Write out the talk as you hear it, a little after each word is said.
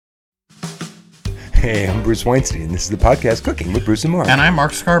Hey, I'm Bruce Weinstein. This is the podcast Cooking with Bruce and Mark. And I'm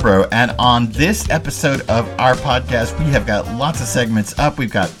Mark Scarborough. And on this episode of our podcast, we have got lots of segments up. We've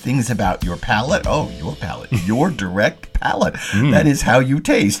got things about your palate. Oh, your palate. Your direct palate. That is how you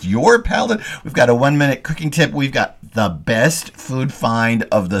taste. Your palate. We've got a 1-minute cooking tip. We've got the best food find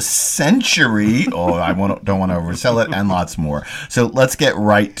of the century. Oh, don't want to oversell it, and lots more. So let's get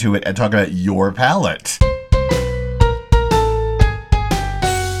right to it and talk about your palate.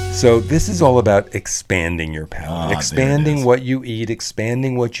 So this is all about expanding your palate, expanding what you eat,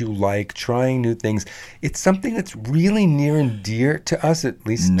 expanding what you like, trying new things. It's something that's really near and dear to us, at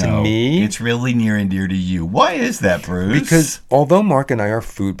least to me. It's really near and dear to you. Why is that, Bruce? Because although Mark and I are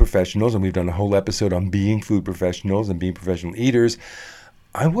food professionals, and we've done a whole episode on being food professionals and being professional eaters,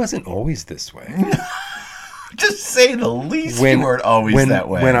 I wasn't always this way. Just say the least. You weren't always that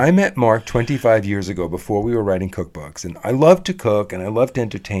way. When I met Mark 25 years ago, before we were writing cookbooks, and I loved to cook and I loved to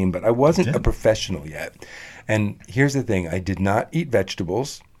entertain, but I wasn't a professional yet. And here's the thing. I did not eat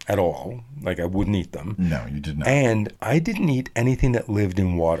vegetables at all. Like, I wouldn't eat them. No, you did not. And I didn't eat anything that lived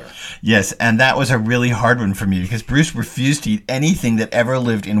in water. Yes, and that was a really hard one for me because Bruce refused to eat anything that ever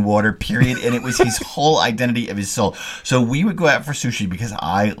lived in water, period. And it was his whole identity of his soul. So we would go out for sushi because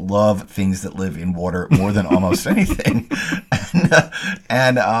I love things that live in water more than almost anything.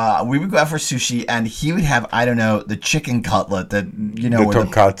 And we would go out for sushi, and he would have, I don't know, the chicken cutlet, the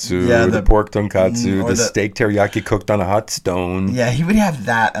tonkatsu, the pork tonkatsu, the steak teriyaki cooked on a hot stone. Yeah, he would have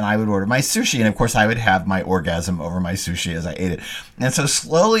that, and I would order my sushi, and of course I would have my orgasm over my sushi as I ate it. And so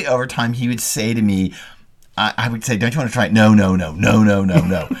slowly over time he would say to me, I would say, don't you want to try it? No.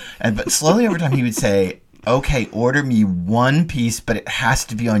 But slowly over time he would say, okay, order me one piece, but it has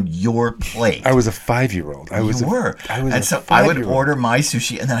to be on your plate. I was a 5-year-old. I would order my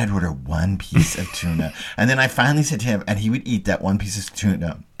sushi, and then I'd order one piece of tuna. And then I finally said to him, and he would eat that one piece of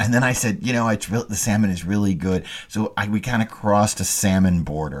tuna. And then I said, the salmon is really good. So we kind of crossed a salmon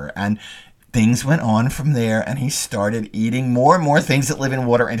border. And things went on from there, and he started eating more and more things that live in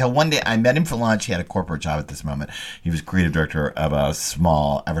water until one day I met him for lunch. He had a corporate job at this moment. He was creative director of a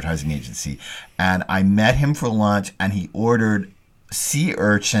small advertising agency. And I met him for lunch, and he ordered sea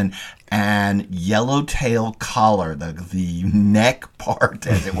urchin and yellowtail collar, the neck part,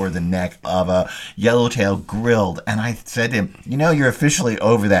 as it were, the neck of a yellowtail grilled. And I said to him, you're officially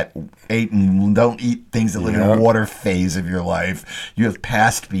over that eat and don't eat things that live in water phase of your life. You have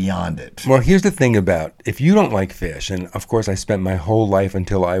passed beyond it. Well, here's the thing about, if you don't like fish, and of course I spent my whole life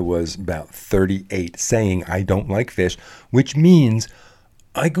until I was about 38 saying I don't like fish, which means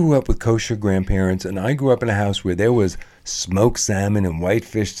I grew up with kosher grandparents, and I grew up in a house where there was smoked salmon and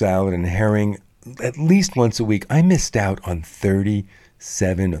whitefish salad and herring at least once a week. I missed out on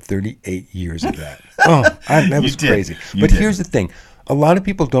 37 or 38 years of that. That was crazy. But here's the thing. A lot of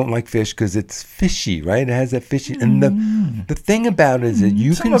people don't like fish because it's fishy, right? It has that fishy. And the thing about it is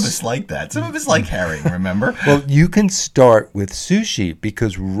that Some of us like that. Some of us like herring, remember? Well, you can start with sushi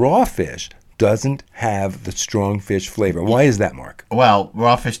because raw fish doesn't have the strong fish flavor. Why is that, Mark? Well,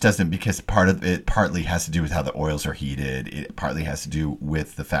 raw fish doesn't, because part of it partly has to do with how the oils are heated. It partly has to do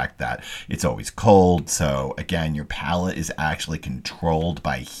with the fact that it's always cold. So again, your palate is actually controlled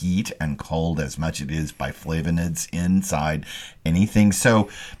by heat and cold as much as it is by flavonoids inside anything. So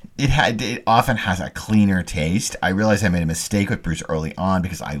it often has a cleaner taste. I realized I made a mistake with Bruce early on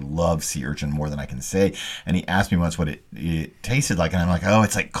because I love sea urchin more than I can say. And he asked me once what it tasted like. And I'm like,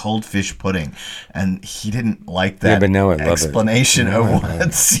 it's like cold fish pudding. And he didn't like that explanation of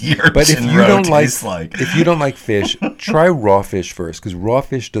what sea urchin tastes like. If you don't like fish, try raw fish first, because raw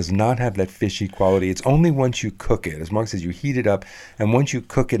fish does not have that fishy quality. It's only once you cook it. As Mark says, you heat it up, and once you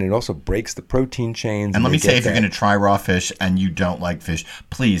cook it, it also breaks the protein chains. And let me say, if you're going to try raw fish and you don't like fish,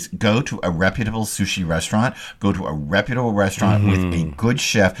 please go to a reputable sushi restaurant. Go to a reputable restaurant with a good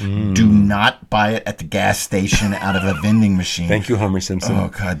chef. Do not buy it at the gas station out of a vending machine. Thank you, Homer Simpson. Oh,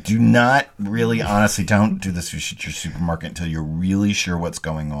 God. Do not really, honestly, don't do the sushi at your supermarket until you're really sure what's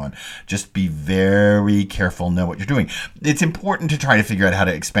going on. Just be very careful, know what you're doing. It's important to try to figure out how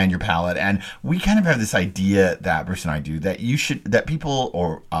to expand your palate, and we kind of have this idea that Bruce and I do, that people,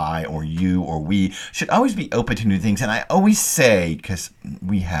 or I, or you, or we, should always be open to new things. And I always say, because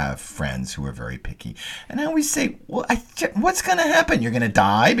we have friends who are very picky, and I always say, well, what's going to happen? You're going to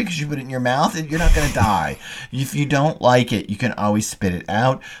die because you put it in your mouth? You're not going to die. If you don't like it, you can always spit it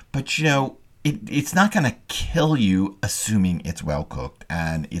out, but it's not going to kill you, assuming it's well cooked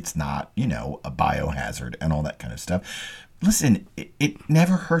and it's not, a biohazard and all that kind of stuff. listen, it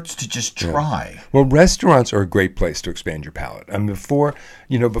never hurts to just try. Yeah. Well, restaurants are a great place to expand your palate. I mean, before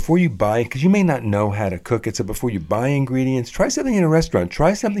you buy, because you may not know how to cook it, so before you buy ingredients, try something in a restaurant.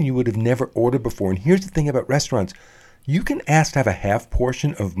 Try something you would have never ordered before. And here's the thing about restaurants. You can ask to have a half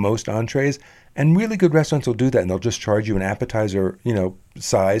portion of most entrees, and really good restaurants will do that, and they'll just charge you an appetizer,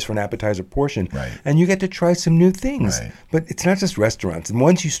 size for an appetizer portion. Right. And you get to try some new things. Right. But it's not just restaurants. And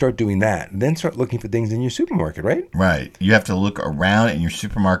once you start doing that, then start looking for things in your supermarket, right? Right. You have to look around in your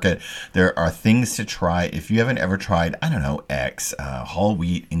supermarket. There are things to try. If you haven't ever tried, I don't know, X, whole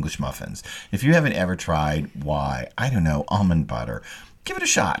wheat English muffins. If you haven't ever tried Y, I don't know, almond butter, give it a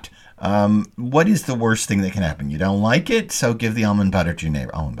shot. What is the worst thing that can happen? You don't like it, so give the almond butter to your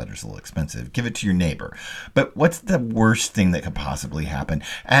neighbor. Almond butter's a little expensive. Give it to your neighbor. But what's the worst thing that could possibly happen?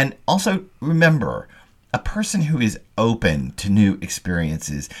 And also remember, a person who is open to new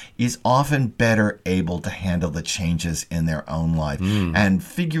experiences is often better able to handle the changes in their own life. And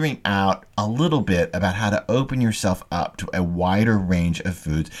figuring out a little bit about how to open yourself up to a wider range of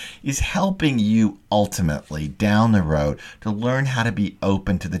foods is helping you ultimately down the road to learn how to be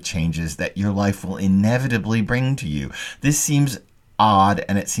open to the changes that your life will inevitably bring to you. This seems odd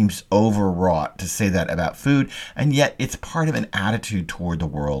and it seems overwrought to say that about food, and yet it's part of an attitude toward the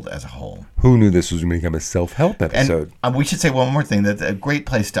world as a whole. Who knew this was going to become a self-help episode? And we should say one more thing, that a great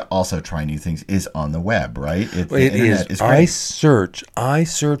place to also try new things is on the web, right? It is. I search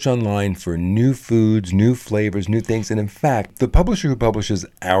online for new foods, new flavors, new things. And in fact, the publisher who publishes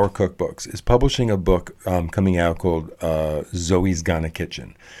our cookbooks is publishing a book coming out called Zoe's Ghana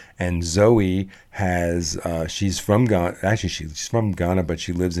Kitchen. And Zoe has, she's from Ghana. Actually, she's from Ghana, but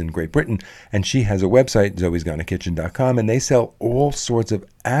she lives in Great Britain. And she has a website, zoesghanakitchen.com, and they sell all sorts of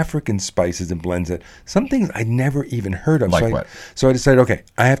African spices and blends that some things I'd never even heard of. Like what? So I decided, okay,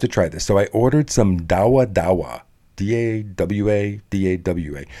 I have to try this. So I ordered some dawa dawa. D-A-W-A.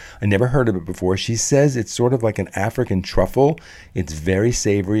 I never heard of it before. She says it's sort of like an African truffle. It's very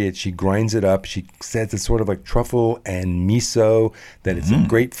savory. She grinds it up. She says it's sort of like truffle and miso, that it's a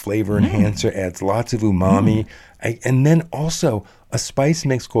great flavor enhancer, adds lots of umami. And then also a spice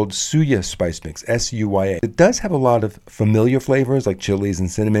mix called Suya spice mix, S-U-Y-A. It does have a lot of familiar flavors like chilies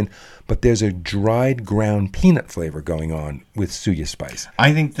and cinnamon, but there's a dried ground peanut flavor going on with Suya spice.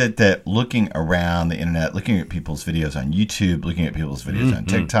 I think that looking around the internet, looking at people's videos on YouTube, looking at people's videos on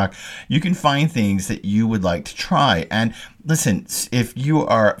TikTok, you can find things that you would like to try. And listen, if you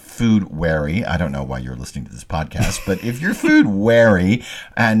are food wary, I don't know why you're listening to this podcast, but if you're food wary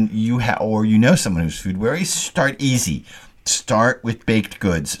and or you know someone who's food wary, start easy. Start with baked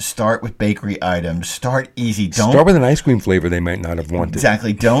goods. Start with bakery items. Start easy. Don't start with an ice cream flavor they might not have wanted.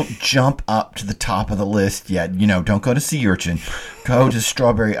 Exactly. Don't jump up to the top of the list yet. Don't go to sea urchin. Go to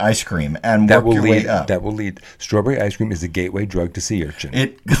strawberry ice cream and work your way up. That will lead. Strawberry ice cream is a gateway drug to sea urchin.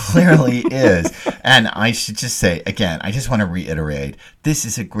 It clearly is. And I should just say, again, I just want to reiterate, this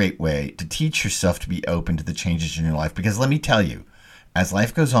is a great way to teach yourself to be open to the changes in your life. Because let me tell you, as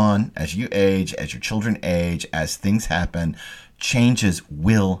life goes on, as you age, as your children age, as things happen, changes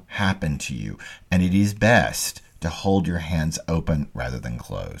will happen to you. And it is best to hold your hands open rather than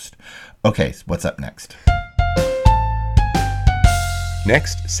closed. Okay, so what's up next?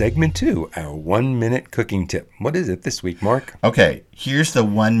 Next, segment 2, our 1-minute cooking tip. What is it this week, Mark? Okay, here's the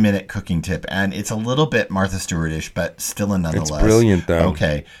 1-minute cooking tip. And it's a little bit Martha Stewart-ish, but still a nonetheless. It's brilliant, though.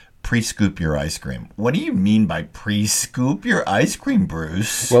 Okay. Pre-scoop your ice cream. What do you mean by pre-scoop your ice cream,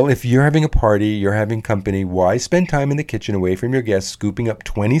 Bruce? Well, if you're having a party, you're having company, why spend time in the kitchen away from your guests scooping up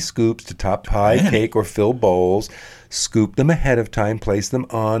 20 scoops to top pie, cake, or fill bowls? Scoop them ahead of time, place them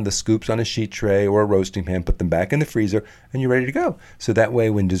on the scoops on a sheet tray or a roasting pan, put them back in the freezer, and you're ready to go. So that way,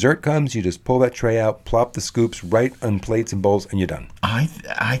 when dessert comes, you just pull that tray out, plop the scoops right on plates and bowls, and you're done.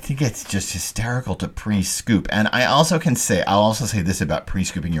 I think it's just hysterical to pre-scoop. And I'll also say this about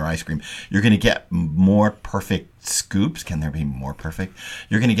pre-scooping your ice cream. You're going to get more perfect scoops. Can there be more perfect?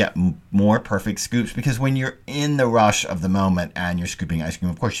 You're going to get more perfect scoops because when you're in the rush of the moment and you're scooping ice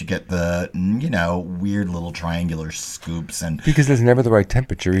cream, of course you get the, weird little triangular scoops. And because there's never the right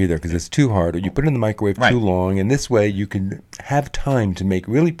temperature either, because it's too hard, or you put it in the microwave too long. And this way you can have time to make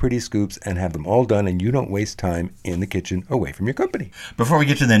really pretty scoops and have them all done, and you don't waste time in the kitchen away from your company. Before we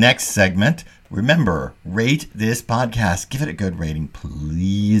get to the next segment, remember, rate this podcast. Give it a good rating,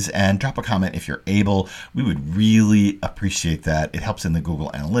 please, and drop a comment if you're able. We would really appreciate that. It helps in the Google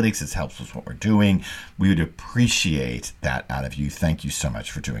Analytics. It helps with what we're doing. We would appreciate that out of you. Thank you so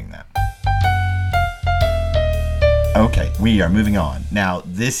much for doing that. Okay, we are moving on. Now,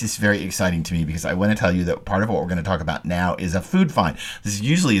 this is very exciting to me because I want to tell you that part of what we're going to talk about now is a food find. This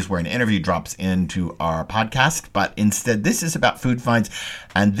usually is where an interview drops into our podcast, but instead this is about food finds,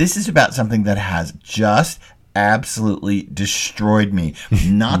 and this is about something that has just absolutely destroyed me.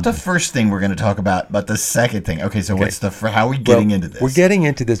 Not the first thing we're going to talk about, but the second thing. Okay, so how are we getting into this? We're getting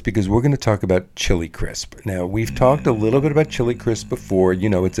into this because we're going to talk about chili crisp. Now, we've talked a little bit about chili crisp before. You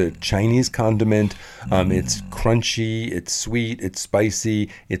know, it's a Chinese condiment. It's crunchy, it's sweet, it's spicy,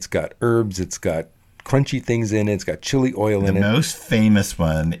 it's got herbs, it's got crunchy things in it, it's got chili oil in it. The most famous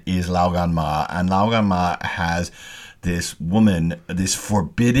one is Lao Gan Ma, and Lao Gan Ma has this woman, this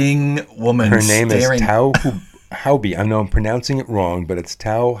forbidding woman. Her name is Tao Haobi. I know I'm pronouncing it wrong, but it's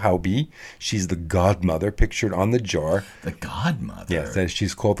Tao Haobi. She's the godmother pictured on the jar. The godmother? Yes,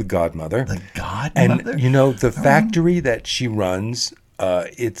 she's called the godmother. The godmother? And, you know, the factory that she runs,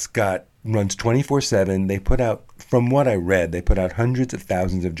 runs 24/7. They put out, from what I read, they put out hundreds of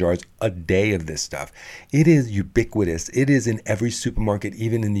thousands of jars a day of this stuff. It is ubiquitous. It is in every supermarket,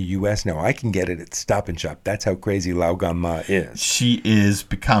 even in the U.S. now. I can get it at Stop and Shop. That's how crazy Lao Gan Ma is. She is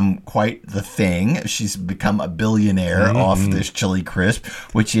become quite the thing. She's become a billionaire off this chili crisp,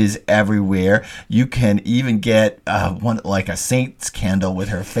 which is everywhere. You can even get one like a saint's candle with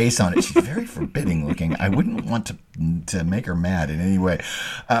her face on it. She's very forbidding looking. I wouldn't want to make her mad in any way.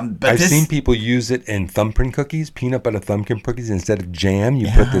 But I've seen people use it in thumbprint cookies, peanut butter thumbprint cookies. Instead of jam, you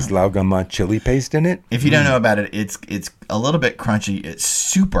put this Lao Gan Ma chili paste in it. If you don't know about it, it's a little bit crunchy. It's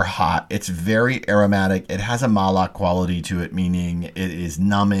super hot. It's very aromatic. It has a mala quality to it, meaning it is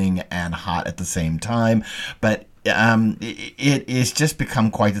numbing and hot at the same time. But it is just become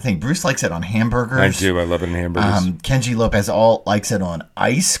quite the thing. Bruce likes it on hamburgers. I do. I love it in hamburgers. Kenji Lopez likes it on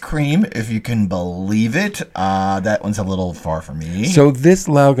ice cream, if you can believe it. That one's a little far for me. So this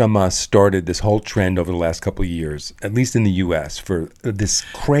Lao Gan Ma started this whole trend over the last couple of years, at least in the U.S., for this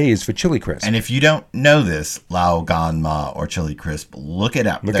craze for chili crisp. And if you don't know this, Lao Gan Ma or chili crisp, look it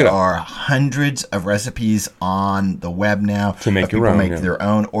up. There are hundreds of recipes on the web now. To make your own. People make their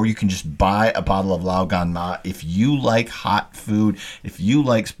own, or you can just buy a bottle of Lao Gan Ma. If you like hot food, if you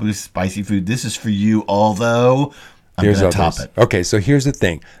like spicy food, this is for you, although I'm going to top it. Okay, so here's the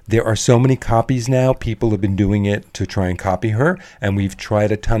thing. There are so many copies now. People have been doing it to try and copy her, and we've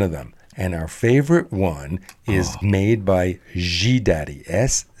tried a ton of them. And our favorite one is made by Zhidaddy,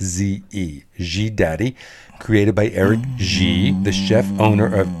 S-Z-E, Zhidaddy, created by Eric Xi, the chef owner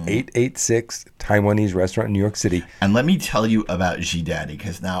of 886 Taiwanese restaurant in New York City. And let me tell you about Zhidaddy,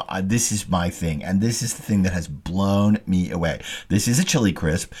 because now this is my thing, and this is the thing that has blown me away. This is a chili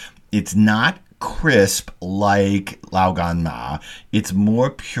crisp. It's not crisp like Lao Gan Ma. It's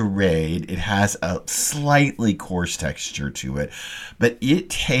more pureed. It has a slightly coarse texture to it, but it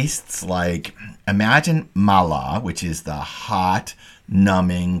tastes like, imagine mala, which is the hot,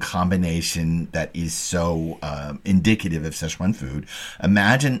 numbing combination that is so indicative of Szechuan food.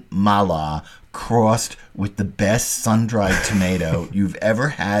 Imagine mala crossed with the best sun-dried tomato you've ever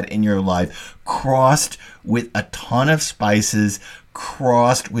had in your life, crossed with a ton of spices,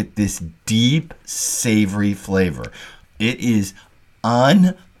 crossed with this deep, savory flavor. It is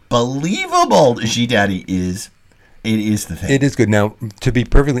unbelievable. Zhidaddy is. It is the thing. It is good. Now, to be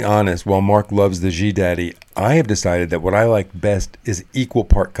perfectly honest, while Mark loves the Zhidaddy, I have decided that what I like best is equal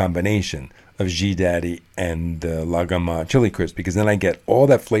part combination of Zhidaddy and the Lao Gan Ma chili crisp, because then I get all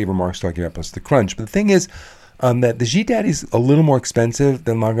that flavor Mark's talking about plus the crunch. But the thing is that the Zhidaddy is a little more expensive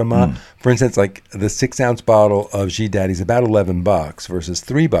than Lao Gan Ma. For instance, like the 6-ounce bottle of Zhidaddy is about $11 versus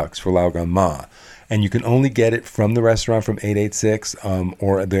 $3 for Lao Gan Ma. And you can only get it from the restaurant, from 886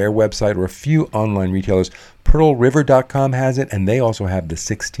 or their website, or a few online retailers. PearlRiver.com has it, and they also have the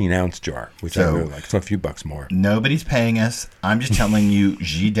 16-ounce jar, which I really like. So a few bucks more. Nobody's paying us. I'm just telling you,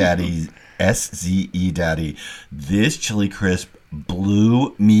 Zhidaddy, S-Z-E Daddy, this chili crisp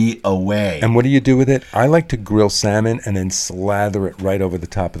blew me away. And what do you do with it? I like to grill salmon and then slather it right over the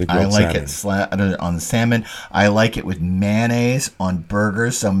top of the grilled salmon. I like it slathered on the salmon. I like it with mayonnaise on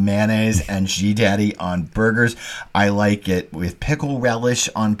burgers, so mayonnaise and Zhidaddy on burgers. I like it with pickle relish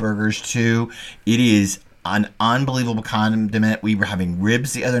on burgers too. It is an unbelievable condiment. We were having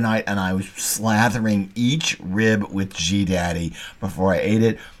ribs the other night, and I was slathering each rib with Zhidaddy before I ate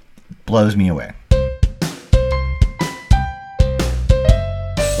it. Blows me away.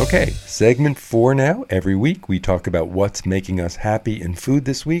 Okay, segment 4 now. Every week we talk about what's making us happy in food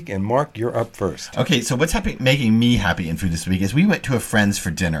this week. And Mark, you're up first. Okay, so what's making me happy in food this week is we went to a friend's for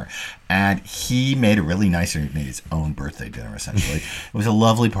dinner. And he made a really nice, he made his own birthday dinner, essentially. It was a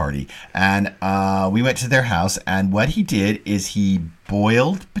lovely party. And we went to their house, and what he did is he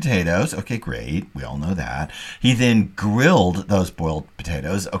boiled potatoes. Okay, great. We all know that. He then grilled those boiled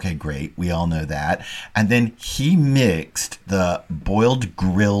potatoes. Okay, great. We all know that. And then he mixed the boiled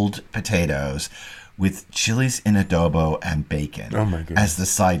grilled potatoes with chilies in adobo and bacon as the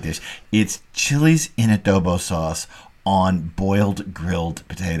side dish. It's chilies in adobo sauce on boiled grilled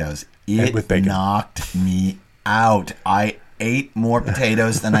potatoes. It knocked me out. I ate more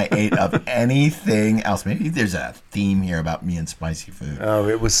potatoes than I ate of anything else. Maybe there's a theme here about me and spicy food. Oh,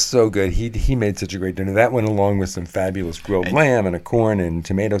 it was so good. He made such a great dinner. That went along with some fabulous grilled lamb and a corn and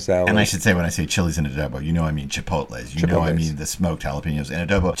tomato salad. And I should say, when I say chilies in adobo, you know I mean chipotles. You know I mean the smoked jalapenos in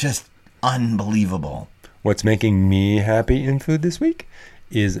adobo. Just unbelievable. What's making me happy in food this week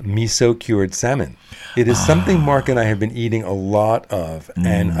is miso cured salmon. It is something Mark and I have been eating a lot of,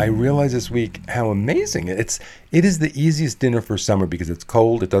 and I realized this week how amazing it is. The easiest dinner for summer because it's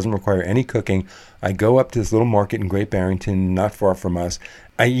cold. It doesn't require any cooking. I go up to this little market in Great Barrington, not far from us.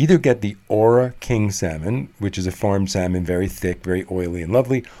 I either get the Ora King salmon, which is a farm salmon, very thick, very oily and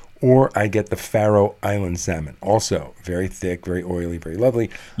lovely, or I get the Faroe Island salmon, also very thick, very oily, very lovely.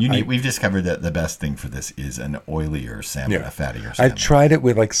 We've discovered that the best thing for this is an oilier salmon, a fattier salmon. I've tried it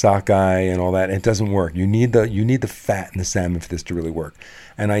with like sockeye and all that. And it doesn't work. You need the fat in the salmon for this to really work.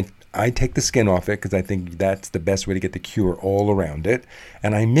 And I take the skin off it because I think that's the best way to get the cure all around it.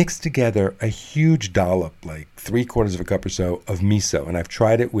 And I mix together a huge dollop, like 3/4 cup or so, of miso. And I've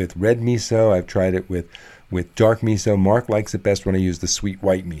tried it with red miso. I've tried it with dark miso. Mark likes it best when I use the sweet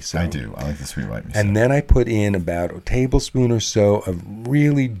white miso. I do. I like the sweet white miso. And then I put in about a tablespoon or so of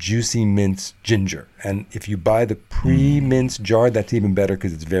really juicy minced ginger. And if you buy the pre-minced jar, that's even better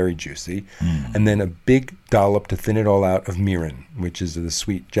because it's very juicy. And then a big dollop to thin it all out of mirin, which is the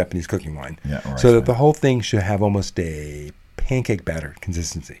sweet Japanese cooking wine. So that the whole thing should have almost a pancake batter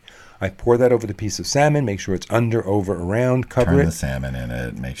consistency. I pour that over the piece of salmon, make sure it's under, over, around, cover it. Turn the salmon in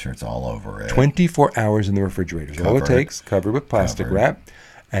it, make sure it's all over it. 24 hours in the refrigerator is all it takes. Cover with plastic wrap.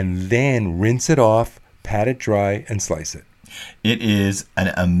 And then rinse it off, pat it dry, and slice it. It is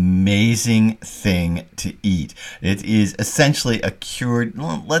an amazing thing to eat. It is essentially a cured,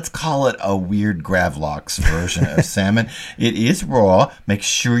 let's call it a weird Gravlox version of salmon. It is raw. Make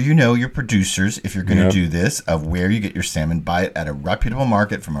sure you know your producers, if you're going to do this, of where you get your salmon. Buy it at a reputable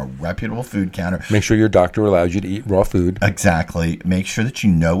market from a reputable food counter. Make sure your doctor allows you to eat raw food. Exactly. Make sure that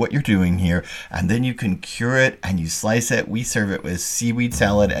you know what you're doing here, and then you can cure it and you slice it. We serve it with seaweed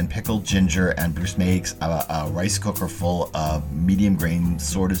salad and pickled ginger, and Bruce makes a rice cooker full of medium grain,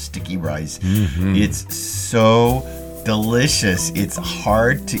 sort of sticky rice. It's so delicious. It's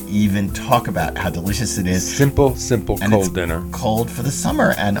hard to even talk about how delicious it is. Simple, and cold dinner. Cold for the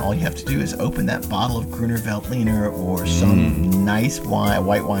summer, and all you have to do is open that bottle of Gruner Veltliner or some nice wine,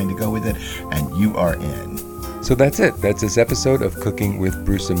 white wine to go with it, and you are in. So that's it. That's this episode of Cooking with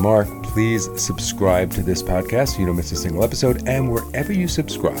Bruce and Mark. Please subscribe to this podcast so you don't miss a single episode. And wherever you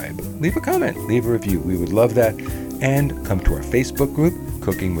subscribe, leave a comment, leave a review. We would love that. And come to our Facebook group,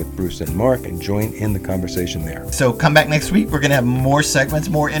 Cooking with Bruce and Mark, and join in the conversation there. So come back next week. We're going to have more segments,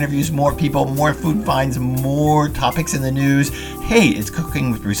 more interviews, more people, more food finds, more topics in the news. Hey, it's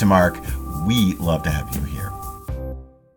Cooking with Bruce and Mark. We love to have you here.